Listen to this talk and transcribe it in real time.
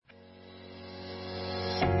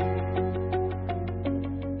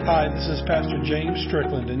Hi, this is Pastor James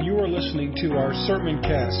Strickland, and you are listening to our sermon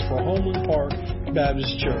cast for Homeland Park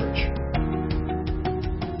Baptist Church.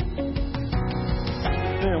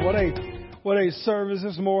 Man, what a service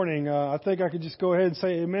this morning. I think I could just go ahead and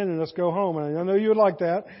say amen and let's go home. And I know you would like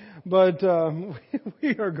that, but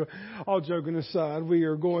we are, all joking aside, we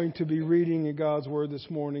are going to be reading God's Word this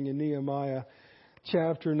morning in Nehemiah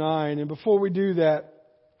chapter 9. And before we do that,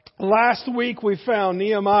 last week we found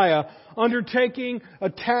Nehemiah undertaking a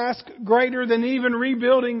task greater than even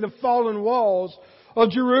rebuilding the fallen walls of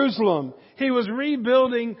Jerusalem. He was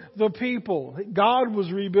rebuilding the people. God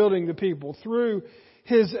was rebuilding the people through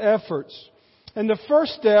His efforts. And the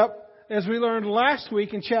first step, as we learned last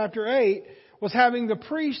week in chapter 8, was having the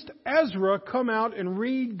priest Ezra come out and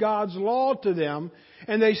read God's law to them.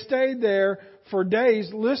 And they stayed there for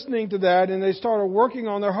days listening to that, and they started working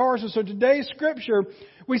on their hearts. And so today's scripture,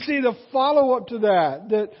 we see the follow-up to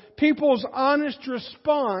that people's honest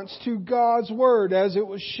response to God's Word as it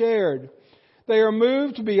was shared. They are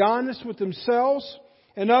moved to be honest with themselves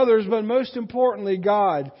and others, but most importantly,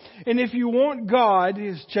 God. And if you want God,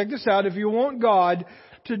 check this out, if you want God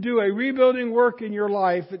to do a rebuilding work in your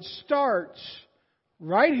life, it starts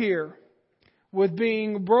right here with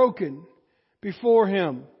being broken before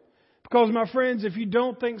Him. Because, my friends, if you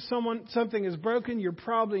don't think something is broken, you're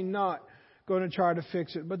probably not going to try to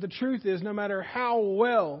fix it. But the truth is, no matter how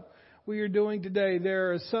well we are doing today,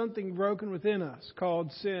 there is something broken within us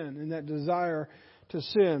called sin and that desire to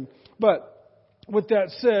sin. But with that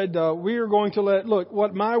said, we are going to look,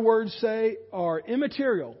 what my words say are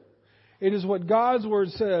immaterial. It is what God's Word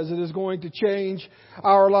says that is going to change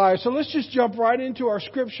our lives. So let's just jump right into our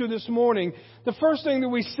scripture this morning. The first thing that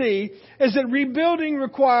we see is that rebuilding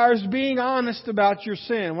requires being honest about your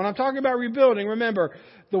sin. When I'm talking about rebuilding, remember,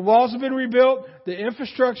 the walls have been rebuilt, the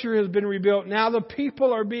infrastructure has been rebuilt, now the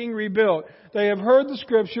people are being rebuilt. They have heard the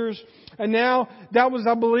scriptures, and now that was,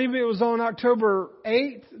 I believe it was on October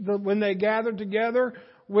 8th when they gathered together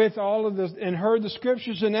with all of this and heard the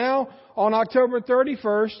scriptures. And now on October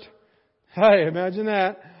 31st, hey, imagine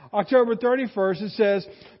that. October 31st, it says,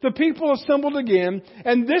 the people assembled again,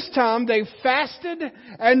 and this time they fasted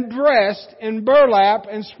and dressed in burlap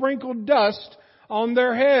and sprinkled dust on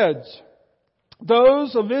their heads.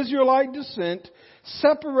 Those of Israelite descent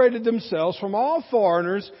separated themselves from all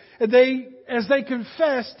foreigners as they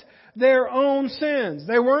confessed their own sins.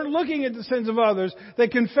 They weren't looking at the sins of others. They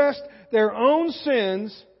confessed their own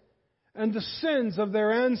sins and the sins of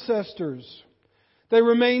their ancestors. They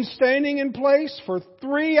remained standing in place for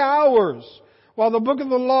 3 hours while the book of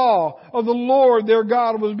the law of the Lord their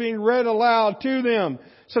God was being read aloud to them.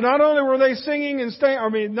 So not only were they singing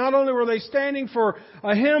and not only were they standing for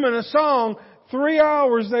a hymn and a song, 3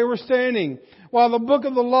 hours they were standing while the book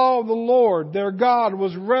of the law of the Lord their God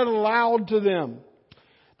was read aloud to them.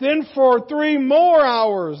 Then for 3 more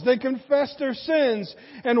hours they confessed their sins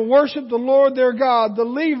and worshiped the Lord their God. The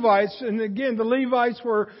Levites, and again the Levites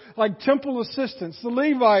were like temple assistants. The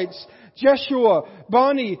Levites, Jeshua,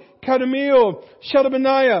 Bani, Kadmiel,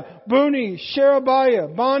 Shebaniah, Buni, Sherebiah,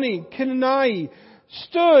 Bani, Kenani,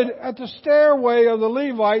 stood at the stairway of the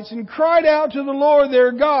Levites and cried out to the Lord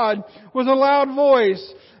their God with a loud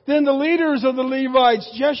voice. Then the leaders of the Levites,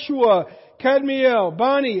 Jeshua, Kadmiel,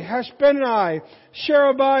 Bani, Hashbani,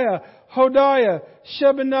 Sherebiah, Hodiah,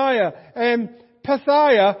 Shebaniah, and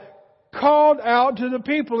Pethiah called out to the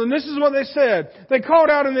people. And this is what they said. They called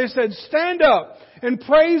out and they said, stand up and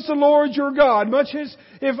praise the Lord your God. Much as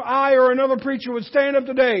if I or another preacher would stand up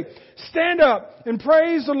today. Stand up and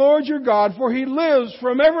praise the Lord your God, for He lives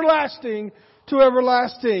from everlasting to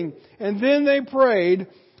everlasting. And then they prayed,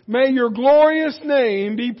 may your glorious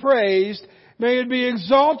name be praised. May it be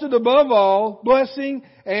exalted above all blessing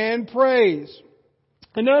and praise.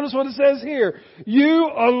 And notice what it says here.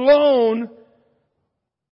 You alone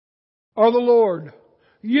are the Lord.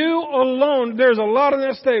 You alone. There's a lot in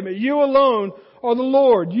that statement. You alone are the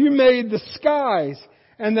Lord. You made the skies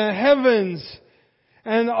and the heavens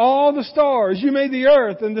and all the stars. You made the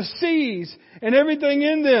earth and the seas and everything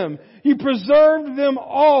in them. You preserved them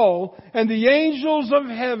all, and the angels of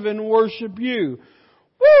heaven worship you.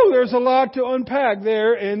 Woo! There's a lot to unpack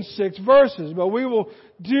there in 6 verses, but we will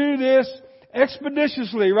do this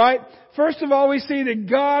expeditiously, right? First of all, we see that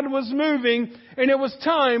God was moving and it was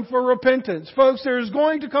time for repentance. Folks, there is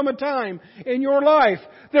going to come a time in your life.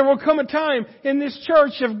 There will come a time in this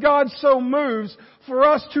church, if God so moves, for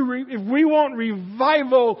us to, if we want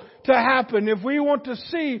revival to happen, if we want to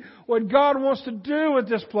see what God wants to do with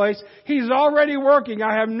this place, He's already working.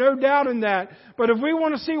 I have no doubt in that. But if we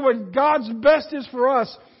want to see what God's best is for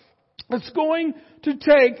us, it's going to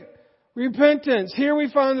take Repentance. Here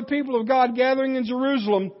we find the people of God gathering in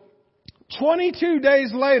Jerusalem 22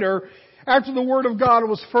 days later after the Word of God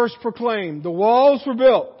was first proclaimed. The walls were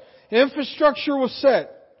built. Infrastructure was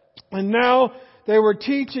set. And now they were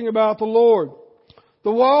teaching about the Lord.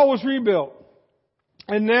 The wall was rebuilt.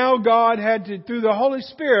 And now God had to, through the Holy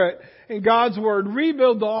Spirit and God's Word,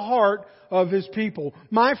 rebuild the heart of His people.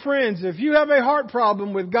 My friends, if you have a heart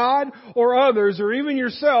problem with God or others or even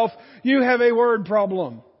yourself, you have a word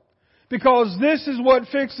problem. Because this is what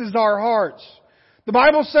fixes our hearts. The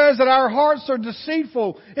Bible says that our hearts are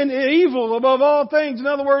deceitful and evil above all things. In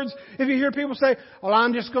other words, if you hear people say, well,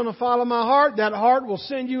 I'm just going to follow my heart, that heart will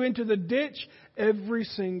send you into the ditch every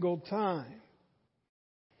single time.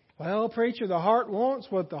 Well, preacher, the heart wants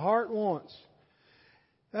what the heart wants.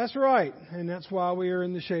 That's right. And that's why we are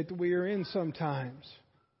in the shape that we are in sometimes.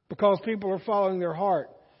 Because people are following their heart,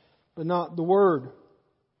 but not the Word.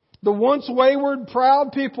 The once wayward,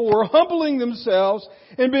 proud people were humbling themselves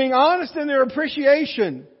and being honest in their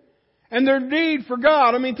appreciation and their need for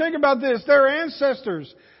God. I mean, think about this. Their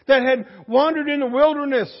ancestors that had wandered in the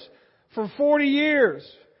wilderness for 40 years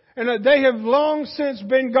and that they have long since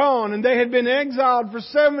been gone and they had been exiled for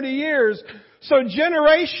 70 years. So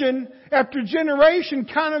generation after generation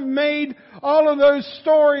kind of made all of those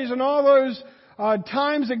stories and all those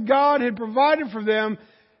times that God had provided for them.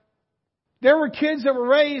 There were kids that were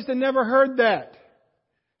raised and never heard that.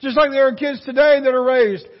 Just like there are kids today that are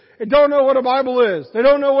raised and don't know what a Bible is. They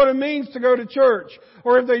don't know what it means to go to church.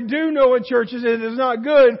 Or if they do know what church is, it is not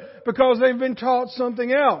good because they've been taught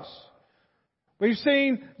something else. We've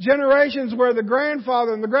seen generations where the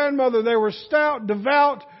grandfather and the grandmother, they were stout,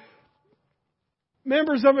 devout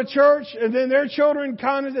members of a church, and then their children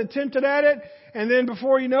kind of attempted at it, and then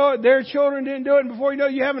before you know it, their children didn't do it, and before you know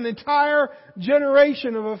it, you have an entire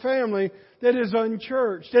generation of a family that is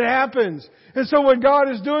unchurched. It happens. And so what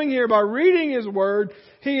God is doing here by reading His Word,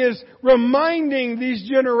 He is reminding these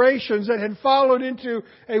generations that had followed into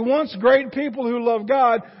a once great people who love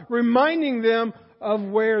God, reminding them of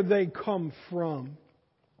where they come from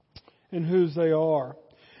and whose they are.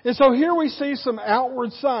 And so here we see some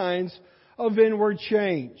outward signs of inward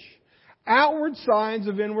change. Outward signs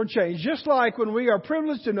of inward change. Just like when we are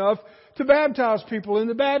privileged enough to baptize people in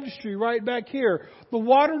the baptistry right back here. The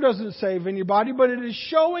water doesn't save anybody, but it is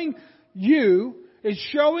showing you, it's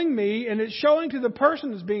showing me, and it's showing to the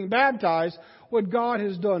person that's being baptized what God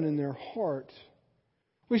has done in their heart.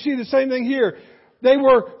 We see the same thing here. They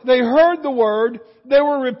heard the Word, they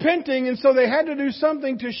were repenting, and so they had to do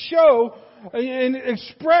something to show and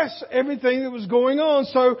express everything that was going on.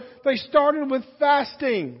 So they started with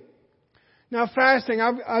fasting. Now fasting,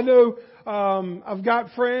 I know I've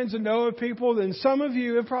got friends and know of people, and some of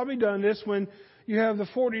you have probably done this when you have the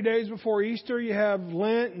 40 days before Easter, you have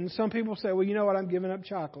Lent, and some people say, well, you know what, I'm giving up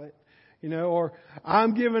chocolate. Or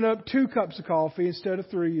I'm giving up 2 cups of coffee instead of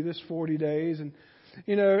 3 this 40 days. And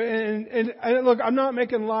look, I'm not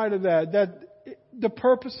making light of that. That the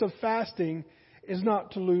purpose of fasting is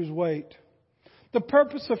not to lose weight. The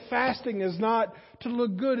purpose of fasting is not to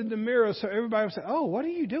look good in the mirror so everybody will say, oh, what are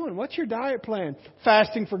you doing? What's your diet plan?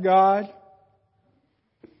 Fasting for God.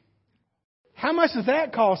 How much does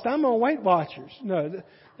that cost? I'm on Weight Watchers. No,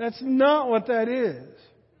 that's not what that is.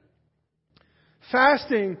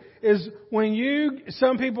 Fasting is when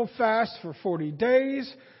some people fast for 40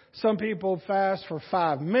 days. Some people fast for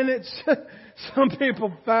 5 minutes. Some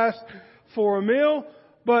people fast for a meal.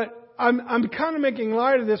 But I'm kind of making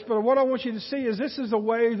light of this, but what I want you to see is this is a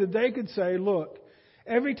way that they could say, look,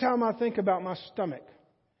 every time I think about my stomach,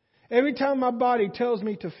 every time my body tells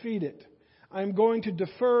me to feed it, I'm going to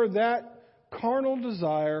defer that carnal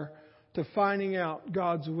desire to finding out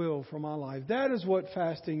God's will for my life. That is what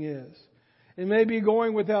fasting is. It may be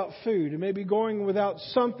going without food. It may be going without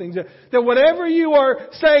something. That whatever you are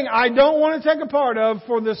saying, I don't want to take a part of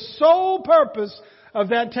for the sole purpose of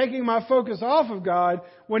that taking my focus off of God,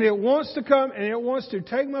 when it wants to come and it wants to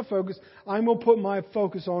take my focus, I'm going to put my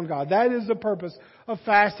focus on God. That is the purpose of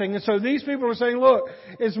fasting. And so these people are saying, look,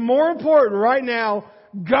 it's more important right now,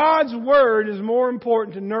 God's Word is more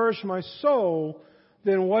important to nourish my soul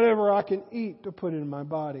than whatever I can eat to put in my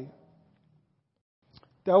body.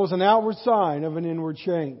 That was an outward sign of an inward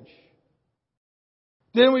change.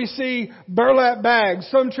 Then we see burlap bags.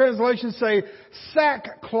 Some translations say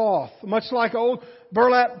sackcloth, much like old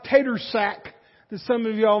burlap tater sack that some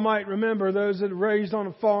of y'all might remember, those that are raised on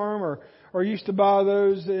a farm or used to buy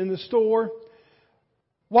those in the store.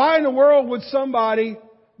 Why in the world would somebody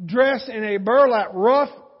dress in a rough,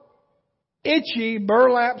 itchy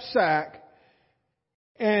burlap sack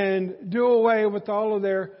and do away with all of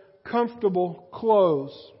their comfortable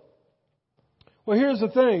clothes? Well, here's the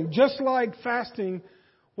thing. Just like fasting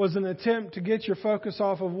was an attempt to get your focus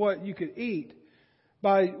off of what you could eat,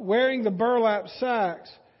 by wearing the burlap sacks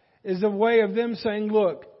is a way of them saying,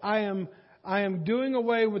 look, I am doing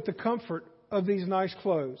away with the comfort of these nice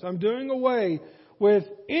clothes. I'm doing away with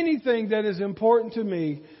anything that is important to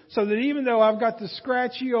me, so that even though I've got the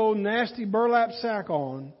scratchy old nasty burlap sack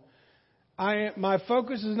on, my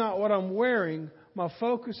focus is not what I'm wearing. My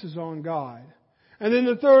focus is on God. And then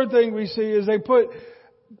the third thing we see is they put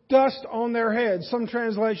dust on their head. Some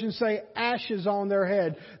translations say ashes on their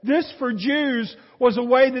head. This for Jews was a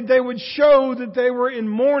way that they would show that they were in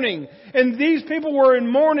mourning. And these people were in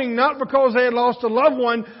mourning not because they had lost a loved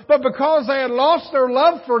one, but because they had lost their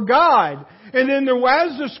love for God. And then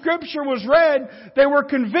as the scripture was read, they were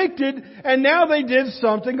convicted, and now they did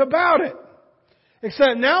something about it.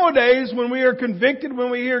 Except nowadays, when we are convicted,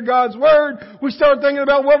 when we hear God's Word, we start thinking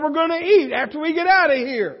about what we're going to eat after we get out of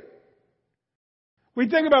here. We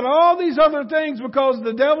think about all these other things because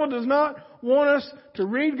the devil does not want us to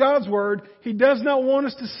read God's Word. He does not want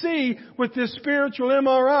us to see with this spiritual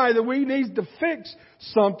MRI that we need to fix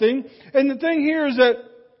something. And the thing here is that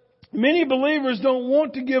many believers don't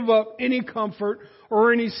want to give up any comfort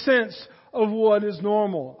or any sense of what is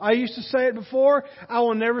normal. I used to say it before. I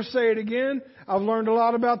will never say it again. I've learned a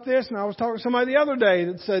lot about this, and I was talking to somebody the other day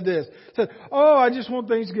that said this. Said, I just want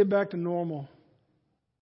things to get back to normal.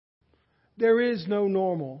 There is no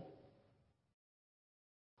normal.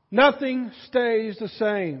 Nothing stays the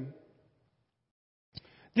same.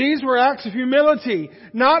 These were acts of humility,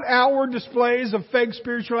 not outward displays of fake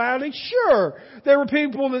spirituality. Sure, there were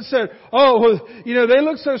people that said, they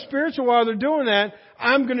look so spiritual while they're doing that.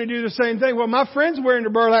 I'm going to do the same thing. Well, my friend's wearing a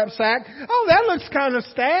burlap sack. Oh, that looks kind of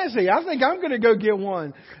stazzy. I think I'm going to go get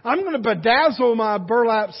one. I'm going to bedazzle my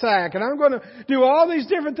burlap sack, and I'm going to do all these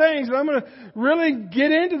different things, and I'm going to really get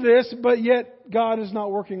into this, but yet God is not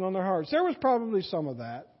working on their hearts. There was probably some of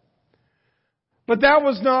that. But that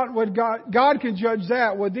was not what God can judge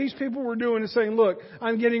that. What these people were doing is saying, look,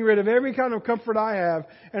 I'm getting rid of every kind of comfort I have,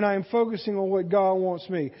 and I am focusing on what God wants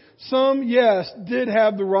me. Some, yes, did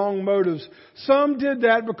have the wrong motives. Some did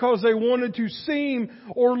that because they wanted to seem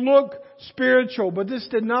or look spiritual. But this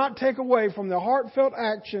did not take away from the heartfelt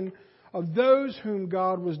action of those whom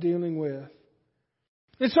God was dealing with.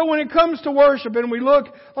 And so when it comes to worship and we look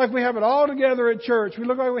like we have it all together at church, we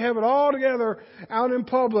look like we have it all together out in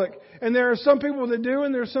public, and there are some people that do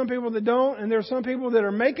and there are some people that don't, and there are some people that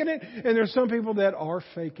are making it and there are some people that are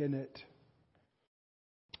faking it.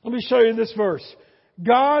 Let me show you this verse.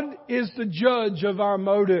 God is the judge of our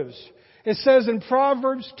motives. It says in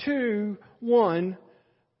Proverbs 2:1,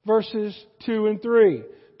 verses 2 and 3.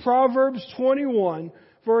 Proverbs 21,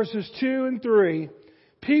 verses 2 and 3.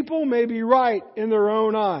 People may be right in their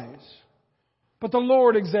own eyes, but the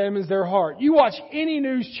Lord examines their heart. You watch any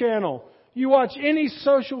news channel, you watch any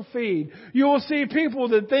social feed, you will see people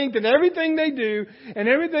that think that everything they do and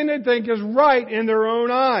everything they think is right in their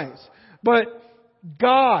own eyes. But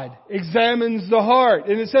God examines the heart.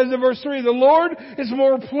 And it says in verse 3, the Lord is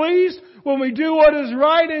more pleased when we do what is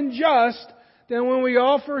right and just than when we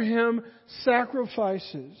offer Him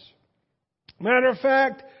sacrifices. Matter of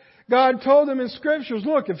fact, God told them in Scriptures,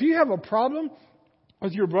 look, if you have a problem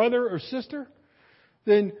with your brother or sister,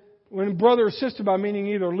 then when brother or sister by meaning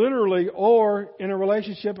either literally or in a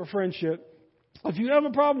relationship or friendship, if you have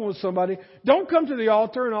a problem with somebody, don't come to the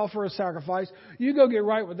altar and offer a sacrifice. You go get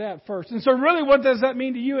right with that first. And so really what does that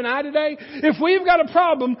mean to you and I today? If we've got a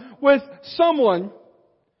problem with someone,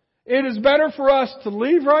 it is better for us to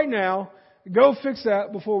leave right now, go fix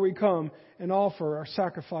that before we come and offer our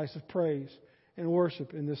sacrifice of praise and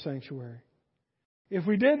worship in this sanctuary. If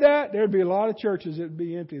we did that, there'd be a lot of churches that would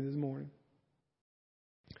be empty this morning.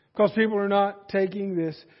 Because people are not taking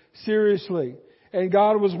this seriously. And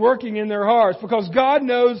God was working in their hearts. Because God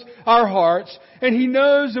knows our hearts. And He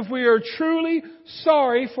knows if we are truly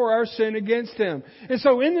sorry for our sin against Him. And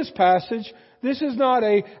so in this passage, this is not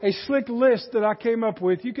a slick list that I came up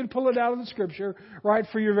with. You can pull it out of the Scripture, right,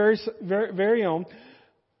 for your very own.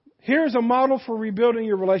 Here's a model for rebuilding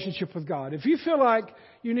your relationship with God. If you feel like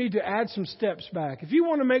you need to add some steps back, if you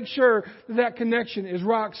want to make sure that connection is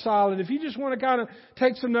rock solid, if you just want to kind of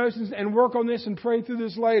take some notes and work on this and pray through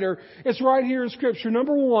this later, it's right here in Scripture.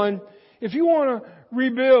 Number one, if you want to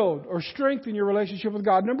rebuild or strengthen your relationship with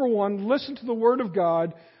God, number one, listen to the Word of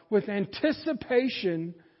God with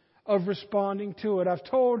anticipation of responding to it. I've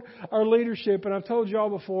told our leadership, and I've told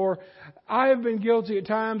y'all before, I have been guilty at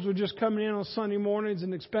times with just coming in on Sunday mornings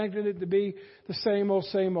and expecting it to be the same old,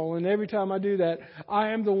 same old. And every time I do that, I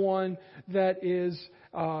am the one that is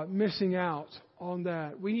missing out on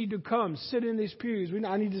that. We need to come, sit in these pews.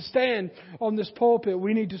 I need to stand on this pulpit.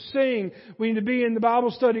 We need to sing. We need to be in the Bible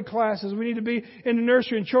study classes. We need to be in the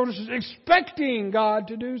nursery and children's expecting God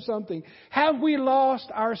to do something. Have we lost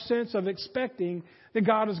our sense of expecting that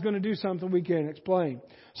God is going to do something we can't explain?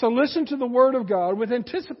 So listen to the Word of God with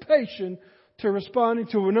anticipation to responding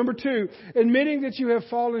to it. Number 2, admitting that you have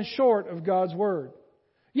fallen short of God's Word.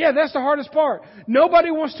 Yeah, that's the hardest part. Nobody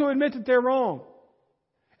wants to admit that they're wrong.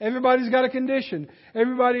 Everybody's got a condition.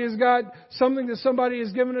 Everybody has got something that somebody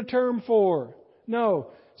has given a term for. No.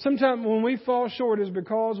 Sometimes when we fall short is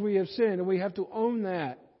because we have sinned, and we have to own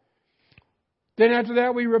that. Then after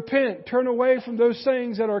that we repent, turn away from those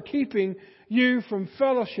things that are keeping you from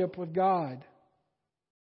fellowship with God.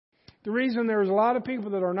 The reason there's a lot of people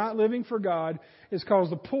that are not living for God is because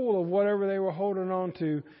the pull of whatever they were holding on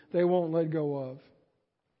to, they won't let go of.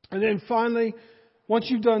 And then finally, once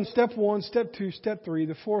you've done step 1, step 2, step 3,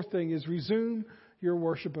 the 4th thing is resume your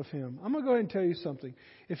worship of Him. I'm going to go ahead and tell you something.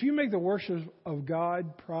 If you make the worship of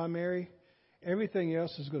God primary, everything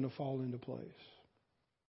else is going to fall into place.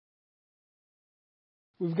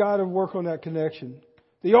 We've got to work on that connection.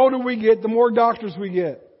 The older we get, the more doctors we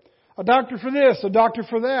get. A doctor for this, a doctor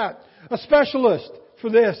for that, a specialist for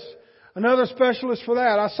this, another specialist for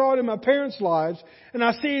that. I saw it in my parents' lives, and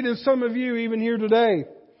I see it in some of you even here today.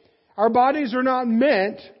 Our bodies are not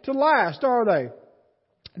meant to last, are they?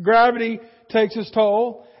 Gravity takes its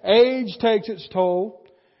toll. Age takes its toll.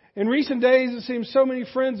 In recent days, it seems so many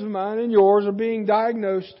friends of mine and yours are being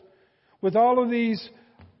diagnosed with all of these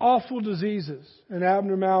awful diseases and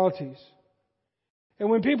abnormalities. And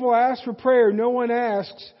when people ask for prayer, no one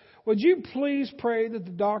asks, would you please pray that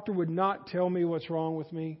the doctor would not tell me what's wrong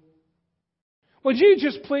with me? Would you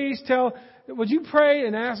just please would you pray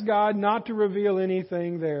and ask God not to reveal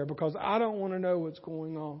anything there, because I don't want to know what's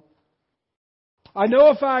going on. I know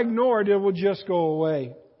if I ignore it, it will just go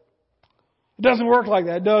away. It doesn't work like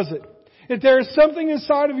that, does it? If there is something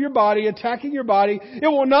inside of your body attacking your body, it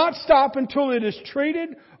will not stop until it is treated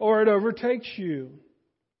or it overtakes you.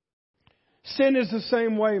 Sin is the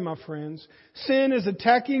same way, my friends. Sin is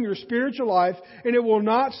attacking your spiritual life, and it will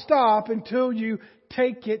not stop until you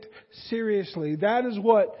take it seriously. That is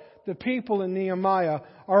what the people in Nehemiah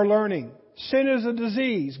are learning. Sin is a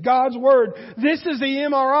disease. God's Word. This is the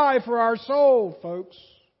MRI for our soul, folks.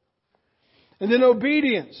 And then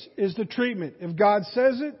obedience is the treatment. If God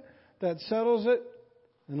says it, that settles it,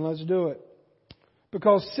 and let's do it.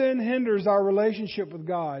 Because sin hinders our relationship with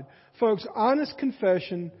God. Folks, honest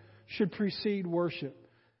confession should precede worship.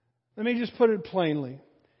 Let me just put it plainly.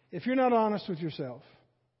 If you're not honest with yourself,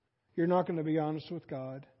 you're not going to be honest with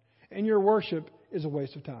God. And your worship is a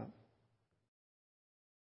waste of time.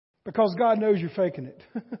 Because God knows you're faking it.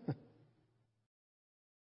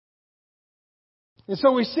 And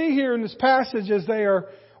so we see here in this passage, as they are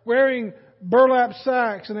wearing burlap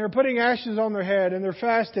sacks and they're putting ashes on their head and they're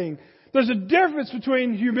fasting, there's a difference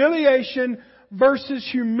between humiliation versus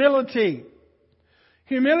humility.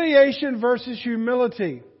 Humiliation versus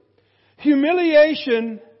humility.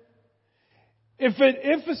 Humiliation,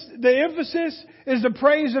 the emphasis is the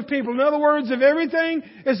praise of people. In other words, if everything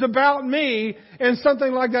is about me and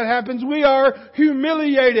something like that happens, we are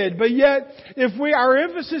humiliated. But yet, if our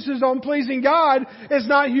emphasis is on pleasing God, it's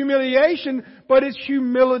not humiliation, but it's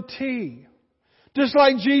humility. Just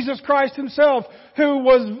like Jesus Christ Himself, who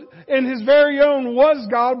was in His very own was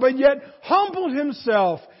God, but yet humbled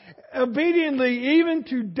Himself obediently even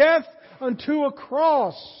to death unto a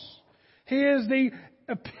cross. He is the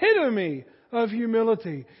epitome of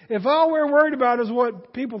humility. If all we're worried about is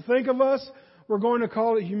what people think of us, we're going to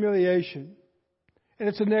call it humiliation. And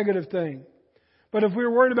it's a negative thing. But if we're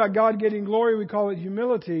worried about God getting glory, we call it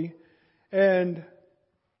humility. And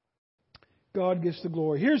God gets the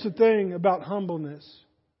glory. Here's the thing about humbleness.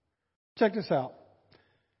 Check this out.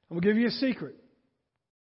 I'm going to give you a secret.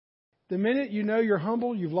 The minute you know you're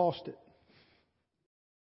humble, you've lost it.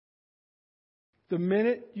 The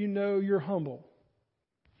minute you know you're humble,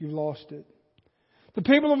 you've lost it. The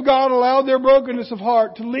people of God allowed their brokenness of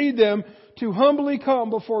heart to lead them to humbly come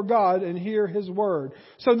before God and hear His Word.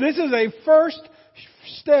 So this is a first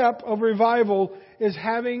step of revival, is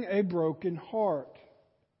having a broken heart.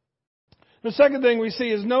 The second thing we see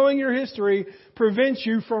is knowing your history prevents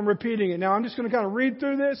you from repeating it. Now I'm just going to kind of read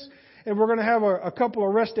through this, and we're going to have a couple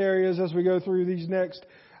of rest areas as we go through these next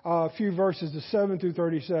few verses, the 7 through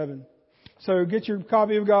 37. So get your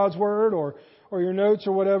copy of God's Word or your notes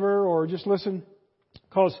or whatever, or just listen.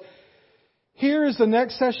 Because here is the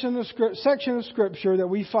next section of Scripture that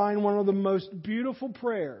we find one of the most beautiful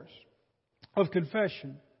prayers of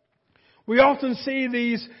confession. We often see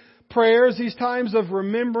these prayers, these times of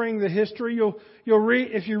remembering the history. You'll read,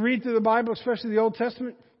 if you read through the Bible, especially the Old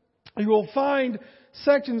Testament, you will find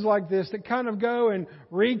sections like this that kind of go and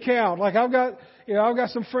recount. Like I've got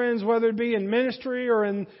some friends, whether it be in ministry or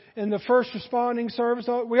in the first responding service.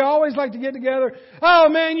 We always like to get together. Oh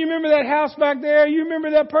man, you remember that house back there? You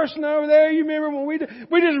remember that person over there? You remember when we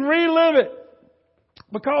just relive it.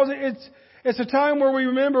 Because it's a time where we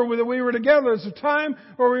remember that we were together. It's a time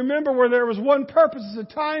where we remember where there was one purpose.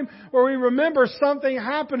 It's a time where we remember something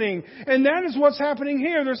happening. And that is what's happening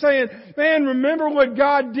here. They're saying, man, remember what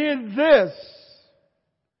God did this.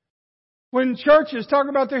 When churches talk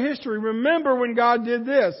about their history, remember when God did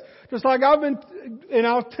this. Just like and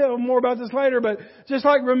I'll tell more about this later, but just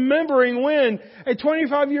like remembering when a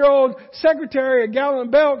 25-year-old secretary at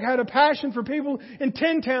Gallant Belk had a passion for people in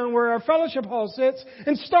Tin Town where our fellowship hall sits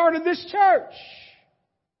and started this church.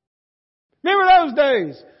 Remember those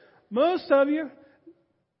days. Most of you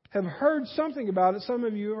have heard something about it. Some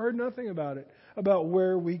of you have heard nothing about it, about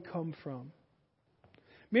where we come from.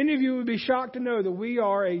 Many of you would be shocked to know that we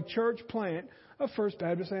are a church plant of First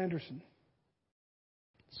Baptist Anderson.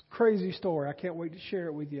 It's a crazy story. I can't wait to share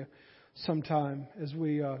it with you sometime as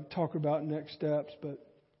we talk about next steps. But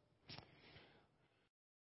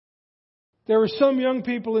there were some young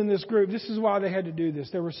people in this group. This is why they had to do this.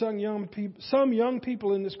 There were some young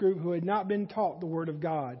people in this group who had not been taught the Word of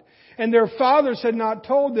God. And their fathers had not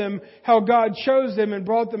told them how God chose them and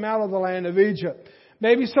brought them out of the land of Egypt.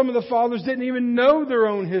 Maybe some of the fathers didn't even know their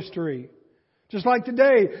own history. Just like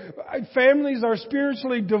today, families are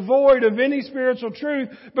spiritually devoid of any spiritual truth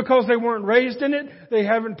because they weren't raised in it, they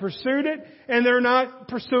haven't pursued it, and they're not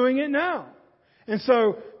pursuing it now. And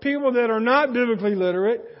so people that are not biblically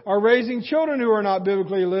literate are raising children who are not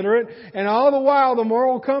biblically literate, and all the while the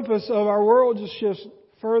moral compass of our world just shifts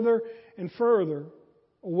further and further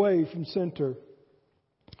away from center.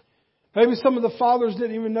 Maybe some of the fathers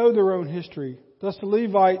didn't even know their own history. Thus the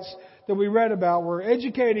Levites that we read about were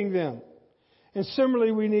educating them. And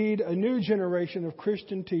similarly, we need a new generation of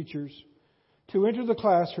Christian teachers to enter the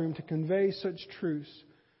classroom to convey such truths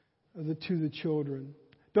to the children.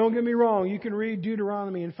 Don't get me wrong, you can read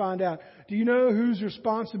Deuteronomy and find out. Do you know whose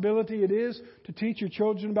responsibility it is to teach your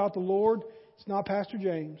children about the Lord? It's not Pastor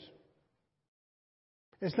James.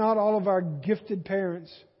 It's not all of our gifted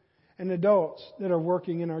parents and adults that are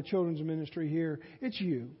working in our children's ministry here. It's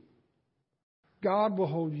you. God will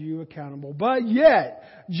hold you accountable. But yet,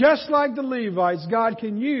 just like the Levites, God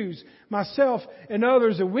can use myself and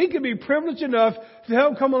others, and we can be privileged enough to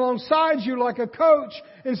help come alongside you like a coach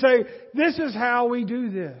and say, this is how we do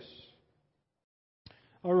this.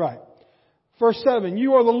 All right. Verse 7,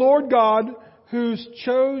 you are the Lord God who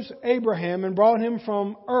chose Abraham and brought him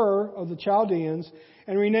from Ur of the Chaldeans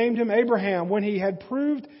and renamed him Abraham. When he had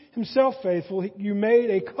proved himself faithful, you made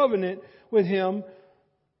a covenant with him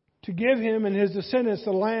to give him and his descendants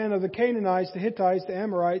the land of the Canaanites, the Hittites, the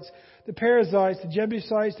Amorites, the Perizzites, the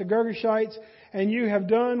Jebusites, the Girgashites, and you have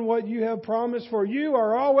done what you have promised, for you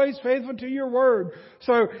are always faithful to your word.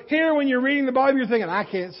 So here when you're reading the Bible, you're thinking, I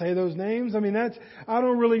can't say those names. I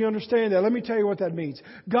don't really understand that. Let me tell you what that means.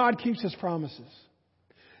 God keeps His promises.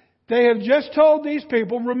 They have just told these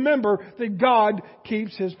people, remember that God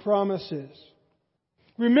keeps His promises.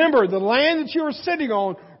 Remember, the land that you are sitting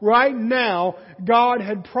on right now, God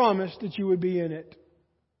had promised that you would be in it.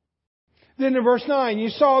 Then in verse 9, you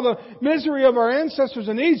saw the misery of our ancestors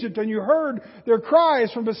in Egypt, and you heard their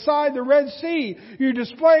cries from beside the Red Sea. You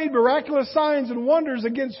displayed miraculous signs and wonders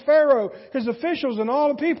against Pharaoh, his officials, and all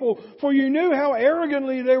the people, for you knew how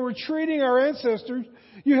arrogantly they were treating our ancestors.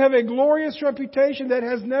 You have a glorious reputation that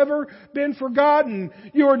has never been forgotten.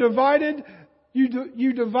 You divided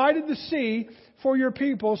the sea for your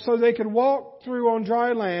people so they could walk through on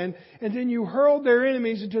dry land, and then you hurled their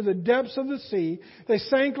enemies into the depths of the sea. They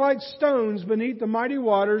sank like stones beneath the mighty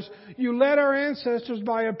waters. You led our ancestors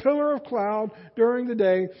by a pillar of cloud during the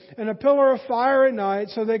day and a pillar of fire at night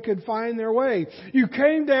so they could find their way. You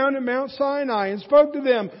came down at Mount Sinai and spoke to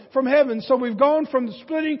them from heaven. So we've gone from the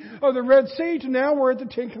splitting of the Red Sea to now we're at the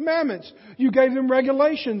Ten Commandments. You gave them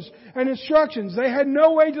regulations and instructions. They had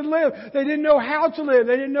no way to live. They didn't know how to live.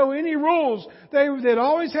 They didn't know any rules. They'd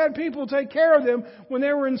always had people take care of them when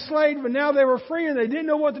they were enslaved, but now they were free and they didn't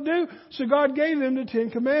know what to do, so God gave them the Ten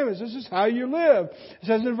Commandments. This is how you live. It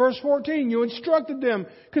says in verse 14, you instructed them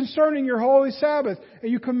concerning your holy Sabbath,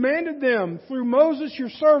 and you commanded them through Moses your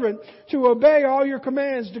servant to obey all your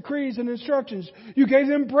commands, decrees, and instructions. You gave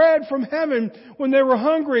them bread from heaven when they were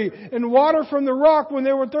hungry and water from the rock when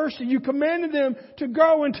they were thirsty. You commanded them to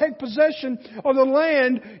go and take possession of the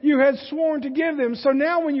land you had sworn to give them. So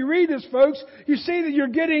now when you read this, folks, you see that you're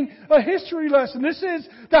getting a history lesson. This is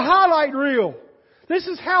the highlight reel. This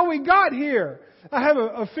is how we got here. I have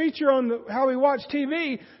a feature on how we watch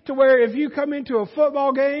TV to where if you come into a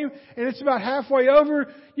football game and it's about halfway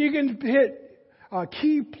over, you can hit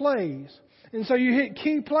key plays. And so you hit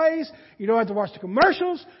key plays. You don't have to watch the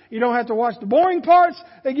commercials. You don't have to watch the boring parts.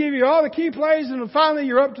 They give you all the key plays, and then finally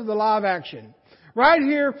you're up to the live action. Right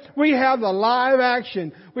here, we have the live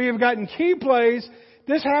action. We have gotten key plays.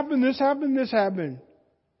 This happened, this happened, this happened.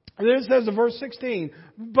 And then it says in verse 16,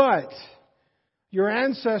 but your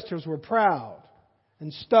ancestors were proud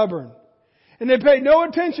and stubborn, and they paid no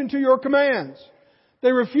attention to your commands.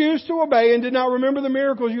 They refused to obey and did not remember the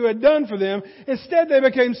miracles you had done for them. Instead, they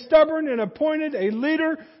became stubborn and appointed a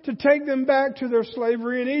leader to take them back to their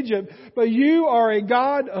slavery in Egypt. But you are a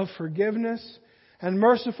God of forgiveness and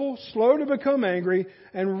merciful, slow to become angry,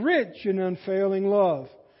 and rich in unfailing love.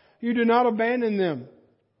 You do not abandon them,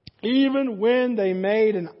 even when they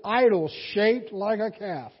made an idol shaped like a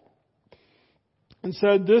calf, and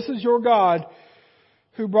said, this is your God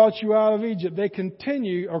who brought you out of Egypt. They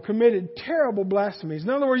continue or committed terrible blasphemies. In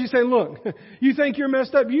other words, you say, look, you think you're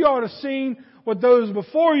messed up. You ought to have seen what those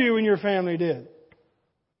before you and your family did.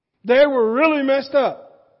 They were really messed up.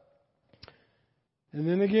 And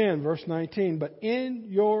then again, verse 19, but in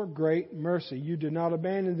your great mercy, you did not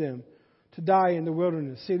abandon them to die in the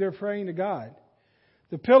wilderness. See, they're praying to God.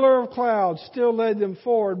 The pillar of cloud still led them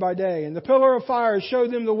forward by day, and the pillar of fire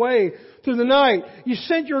showed them the way through the night. You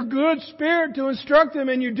sent your good Spirit to instruct them,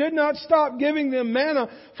 and you did not stop giving them manna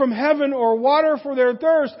from heaven or water for their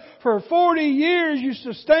thirst. For 40 years you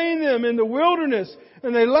sustained them in the wilderness,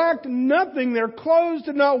 and they lacked nothing. Their clothes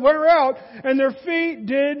did not wear out, and their feet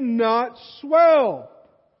did not swell.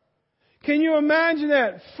 Can you imagine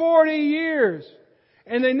that? 40 years,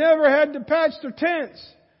 and they never had to patch their tents.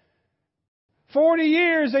 40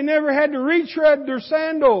 years, they never had to retread their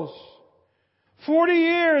sandals. 40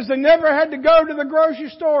 years, they never had to go to the grocery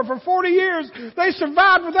store. For 40 years, they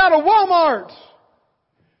survived without a Walmart.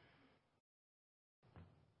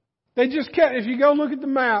 They just kept, if you go look at the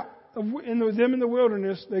map of them in the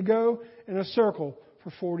wilderness, they go in a circle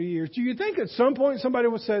for 40 years. Do you think at some point somebody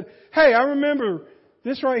would have said, hey, I remember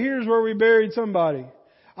this right here is where we buried somebody.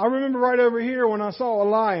 I remember right over here when I saw a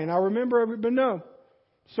lion. I remember, but no,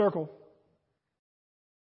 circle.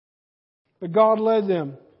 But God led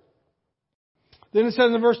them. Then it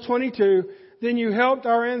says in verse 22, then you helped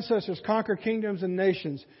our ancestors conquer kingdoms and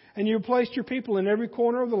nations, and you placed your people in every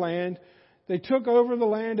corner of the land. They took over the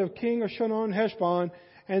land of King of Shinar Heshbon,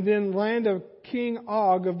 and then land of King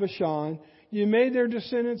Og of Bashan. You made their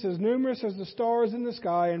descendants as numerous as the stars in the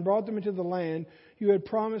sky, and brought them into the land you had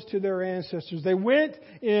promised to their ancestors. They went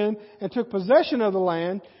in and took possession of the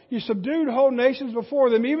land. You subdued whole nations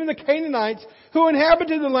before them. Even the Canaanites who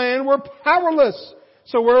inhabited the land were powerless.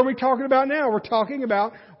 So where are we talking about now? We're talking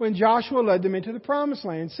about when Joshua led them into the promised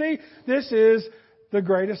land. See, this is the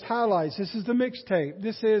greatest highlights. This is the mixtape.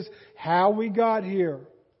 This is how we got here.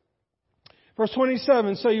 Verse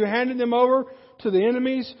 27, so you handed them over to the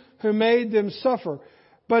enemies who made them suffer.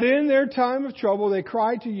 But in their time of trouble they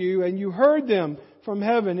cried to you, and you heard them from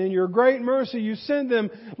heaven. In your great mercy you sent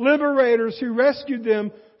them liberators who rescued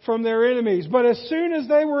them from their enemies. But as soon as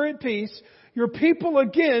they were at peace, your people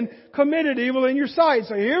again committed evil in your sight.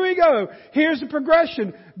 So here we go. Here's the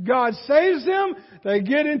progression. God saves them, they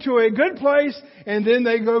get into a good place, and then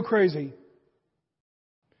they go crazy.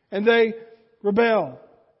 And they rebel.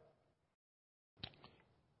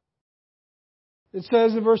 It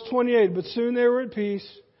says in verse 28, but soon they were at peace.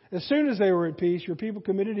 As soon as they were at peace, your people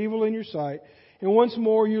committed evil in your sight. And once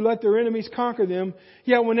more you let their enemies conquer them.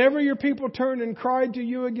 Yet whenever your people turned and cried to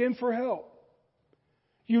you again for help,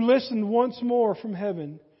 you listened once more from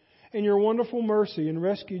heaven in your wonderful mercy and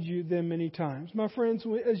rescued them many times. My friends,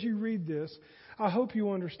 as you read this, I hope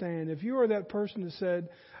you understand. If you are that person that said,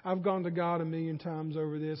 I've gone to God 1,000,000 times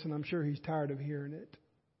over this, and I'm sure He's tired of hearing it.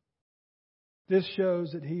 This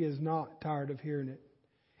shows that He is not tired of hearing it.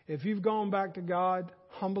 If you've gone back to God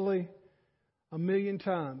humbly 1,000,000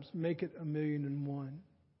 times, make it 1,000,001.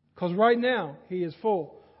 Because right now, He is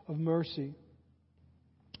full of mercy.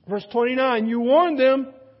 Verse 29, you warned them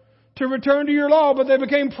to return to your law, but they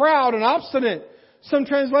became proud and obstinate. Some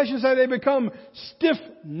translations say they become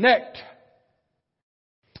stiff-necked.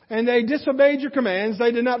 And they disobeyed your commands.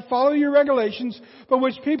 They did not follow your regulations, but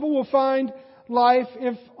which people will find life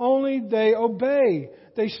if only they obey.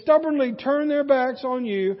 They stubbornly turn their backs on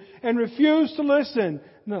you and refuse to listen.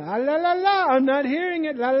 No, la la la, I'm not hearing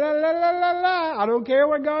it. La la la la la la. I don't care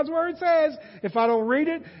what God's Word says. If I don't read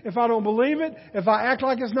it, if I don't believe it, if I act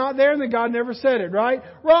like it's not there, then God never said it, right?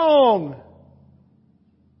 Wrong.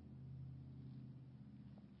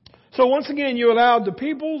 So once again, you allowed the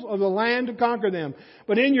peoples of the land to conquer them.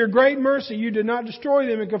 But in your great mercy, you did not destroy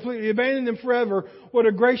them and completely abandon them forever. What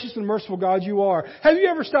a gracious and merciful God you are. Have you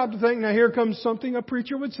ever stopped to think, now here comes something a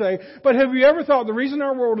preacher would say, but have you ever thought the reason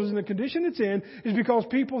our world is in the condition it's in is because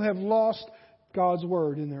people have lost God's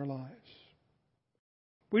Word in their lives?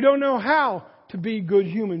 We don't know how to be good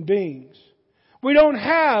human beings. We don't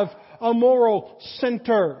have a moral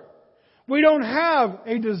center. We don't have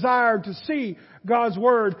a desire to see God's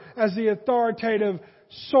Word as the authoritative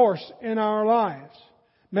source in our lives.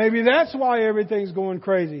 Maybe that's why everything's going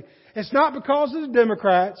crazy. It's not because of the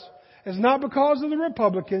Democrats. It's not because of the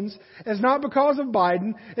Republicans. It's not because of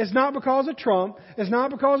Biden. It's not because of Trump. It's not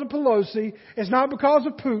because of Pelosi. It's not because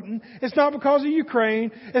of Putin. It's not because of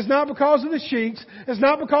Ukraine. It's not because of the sheiks. It's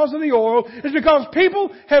not because of the oil. It's because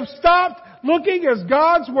people have stopped looking at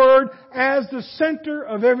God's Word as the center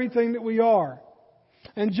of everything that we are.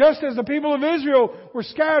 And just as the people of Israel were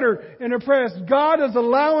scattered and oppressed, God is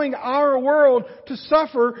allowing our world to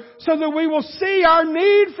suffer so that we will see our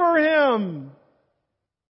need for Him.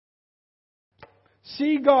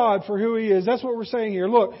 See God for who He is. That's what we're saying here.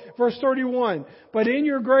 Look, verse 31. But in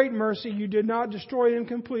your great mercy you did not destroy them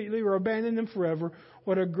completely or abandon them forever.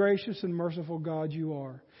 What a gracious and merciful God you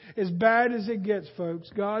are. As bad as it gets, folks,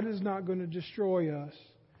 God is not going to destroy us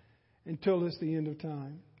until it's the end of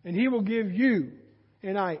time. And He will give you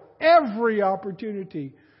and I every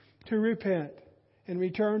opportunity to repent and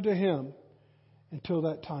return to Him until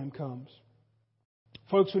that time comes.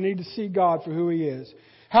 Folks, we need to see God for who He is.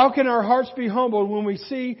 How can our hearts be humbled when we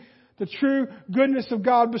see the true goodness of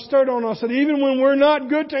God bestowed on us? And even when we're not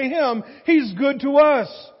good to Him, He's good to us.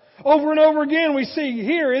 Over and over again we see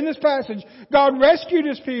here in this passage, God rescued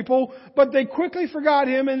His people, but they quickly forgot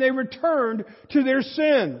Him and they returned to their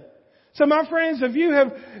sin. So my friends, if you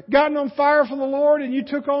have gotten on fire for the Lord and you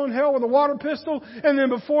took on hell with a water pistol, and then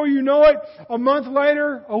before you know it, a month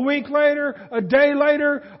later, a week later, a day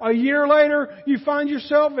later, a year later, you find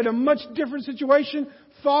yourself in a much different situation,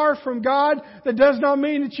 far from God, that does not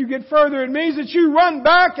mean that you get further. It means that you run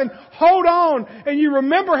back and hold on and you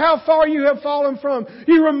remember how far you have fallen from.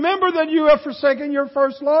 You remember that you have forsaken your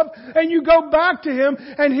first love and you go back to Him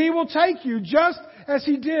and He will take you just as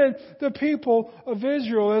He did the people of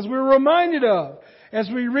Israel, as we're reminded of as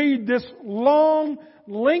we read this long,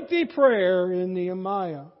 lengthy prayer in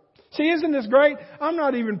Nehemiah. See, isn't this great? I'm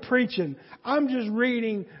not even preaching. I'm just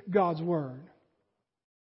reading God's Word.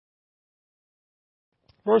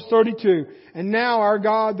 Verse 32, and now our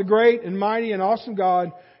God, the great and mighty and awesome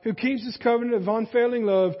God, who keeps His covenant of unfailing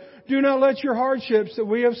love, do not let your hardships that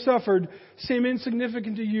we have suffered seem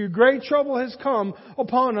insignificant to you. Great trouble has come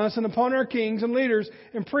upon us and upon our kings and leaders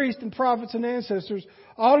and priests and prophets and ancestors,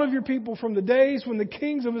 all of your people from the days when the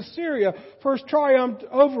kings of Assyria first triumphed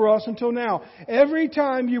over us until now. Every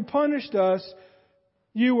time you punished us,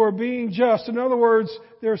 you were being just. In other words,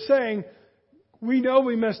 they're saying, we know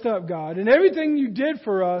we messed up, God, and everything you did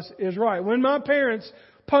for us is right. When my parents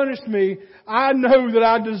punished me, I know that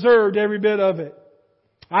I deserved every bit of it.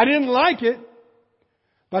 I didn't like it,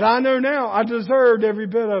 but I know now I deserved every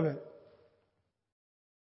bit of it.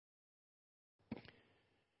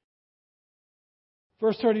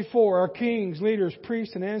 Verse 34, our kings, leaders,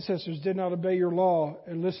 priests, and ancestors did not obey your law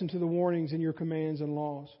and listen to the warnings in your commands and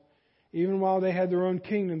laws. Even while they had their own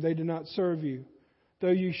kingdom, they did not serve you. Though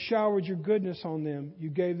you showered your goodness on them, you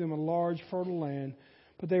gave them a large, fertile land,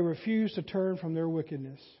 but they refused to turn from their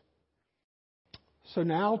wickedness. So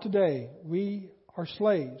now today, we are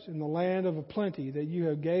slaves in the land of a plenty that you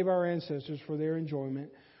have gave our ancestors for their enjoyment.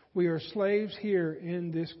 We are slaves here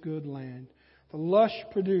in this good land. The lush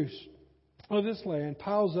produce of this land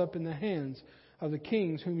piles up in the hands of the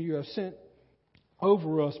kings whom you have sent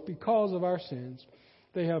over us because of our sins.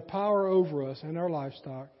 They have power over us and our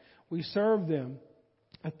livestock. We serve them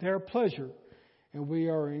at their pleasure, and we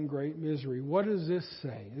are in great misery. What does this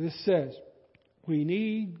say? This says we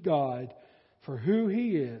need God for who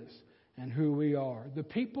He is and who we are. The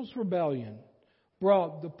people's rebellion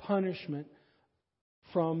brought the punishment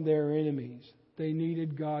from their enemies. They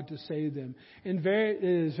needed God to save them. And it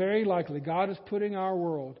is very likely God is putting our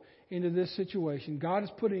world into this situation. God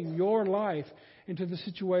is putting your life into the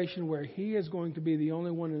situation where He is going to be the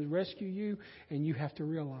only one to rescue you, and you have to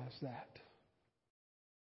realize that.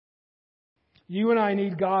 You and I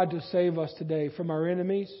need God to save us today from our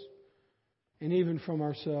enemies and even from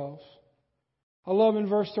ourselves. I love in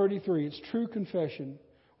verse 33, it's true confession,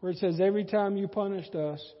 where it says, every time you punished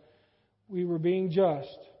us, we were being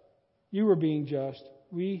just. You were being just.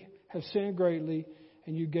 We have sinned greatly,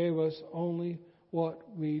 and you gave us only what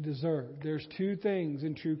we deserved. There's two things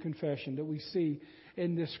in true confession that we see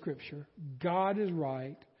in this Scripture. God is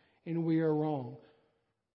right, and we are wrong.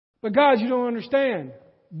 But God, you don't understand.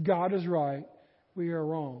 God is right. We are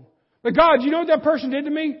wrong. But God, you know what that person did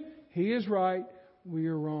to me? He is right. We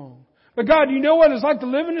are wrong. But God, you know what it's like to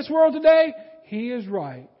live in this world today? He is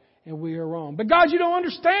right. And we are wrong. But God, you don't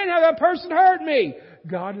understand how that person hurt me.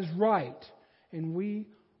 God is right. And we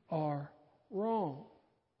are wrong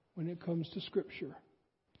when it comes to Scripture.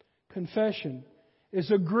 Confession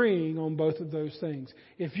is agreeing on both of those things.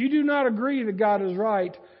 If you do not agree that God is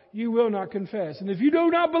right, you will not confess. And if you do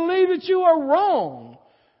not believe that you are wrong,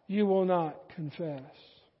 you will not confess.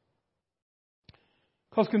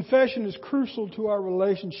 Because confession is crucial to our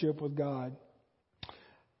relationship with God.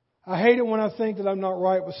 I hate it when I think that I'm not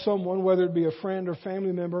right with someone, whether it be a friend or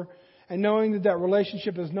family member, and knowing that that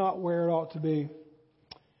relationship is not where it ought to be.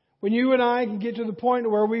 When you and I can get to the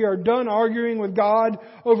point where we are done arguing with God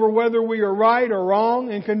over whether we are right or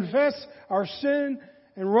wrong and confess our sin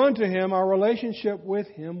and run to Him, our relationship with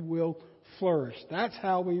Him will flourish. That's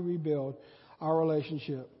how we rebuild our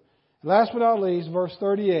relationship. Last but not least, verse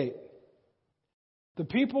 38. The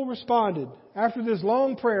people responded. After this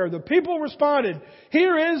long prayer, the people responded.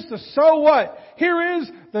 Here is the so what? Here is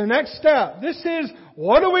the next step. This is,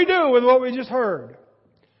 what do we do with what we just heard?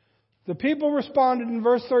 The people responded in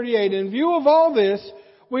verse 38, in view of all this,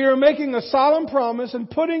 we are making a solemn promise and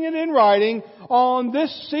putting it in writing. On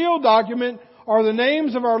this sealed document are the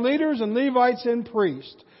names of our leaders and Levites and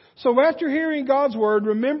priests. So after hearing God's word,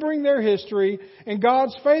 remembering their history and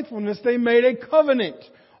God's faithfulness, they made a covenant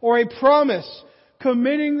or a promise,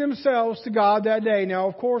 committing themselves to God that day. Now,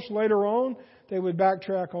 of course, later on, they would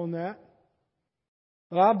backtrack on that.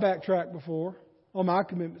 But I've backtracked before on my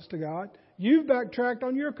commitments to God. You've backtracked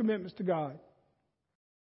on your commitments to God.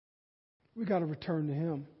 We've got to return to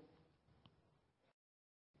Him.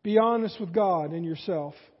 Be honest with God and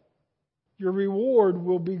yourself. Your reward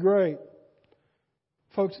will be great.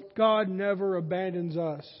 Folks, God never abandons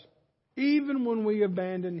us, even when we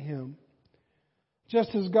abandon Him.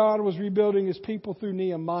 Just as God was rebuilding His people through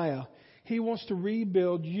Nehemiah, He wants to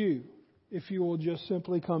rebuild you if you will just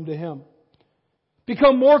simply come to Him.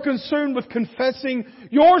 Become more concerned with confessing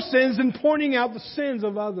your sins and pointing out the sins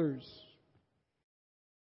of others.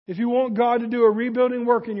 If you want God to do a rebuilding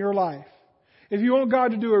work in your life, if you want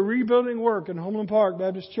God to do a rebuilding work in Homeland Park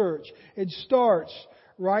Baptist Church, it starts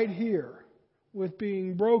right here with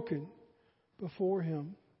being broken before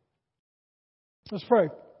Him. Let's pray.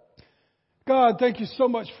 God, thank you so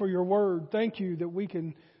much for your word. Thank you that we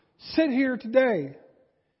can sit here today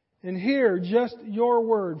and hear just your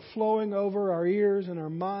word flowing over our ears and our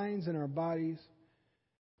minds and our bodies.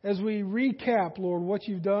 As we recap, Lord, what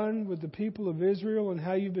you've done with the people of Israel and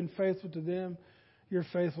how you've been faithful to them, you're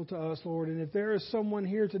faithful to us, Lord. And if there is someone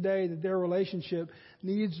here today that their relationship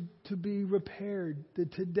needs to be repaired,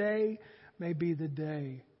 that today may be the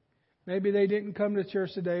day. Maybe they didn't come to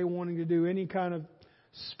church today wanting to do any kind of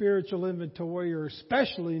spiritual inventory or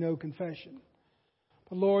especially no confession.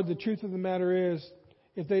 But Lord, the truth of the matter is,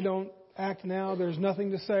 if they don't act now, there's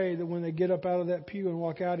nothing to say that when they get up out of that pew and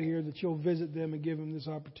walk out of here that you'll visit them and give them this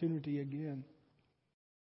opportunity again.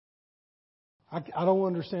 I don't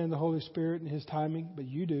understand the Holy Spirit and His timing, but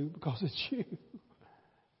you do, because it's you.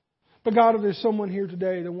 But God, if there's someone here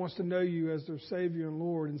today that wants to know you as their Savior and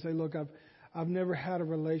Lord and say, look, I've never had a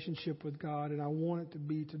relationship with God and I want it to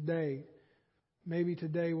be today. Maybe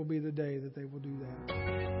today will be the day that they will do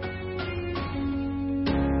that.